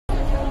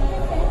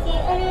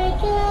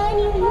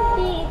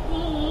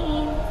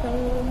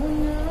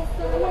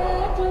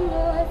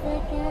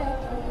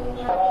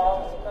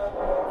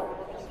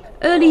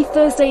Early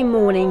Thursday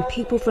morning,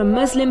 people from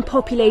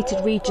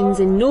Muslim-populated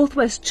regions in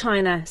northwest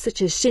China,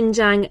 such as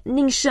Xinjiang,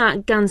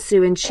 Ningxia,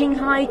 Gansu and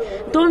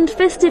Qinghai, donned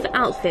festive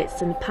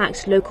outfits and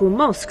packed local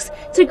mosques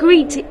to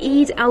greet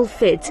Eid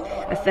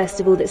al-Fitr, a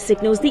festival that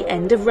signals the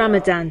end of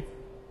Ramadan.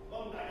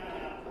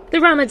 The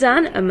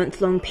Ramadan, a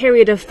month-long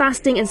period of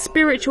fasting and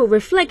spiritual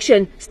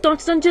reflection,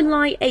 started on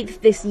July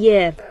 8th this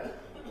year.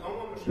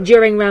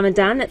 During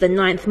Ramadan, the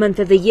 9th month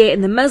of the year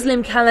in the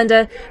Muslim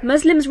calendar,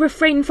 Muslims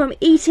refrain from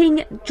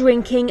eating,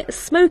 drinking,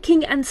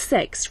 smoking and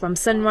sex from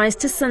sunrise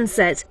to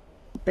sunset.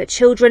 But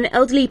children,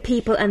 elderly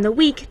people and the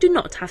weak do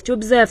not have to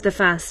observe the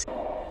fast.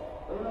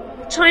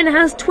 China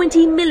has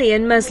 20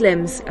 million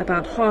Muslims,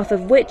 about half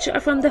of which are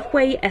from the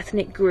Hui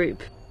ethnic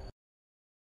group.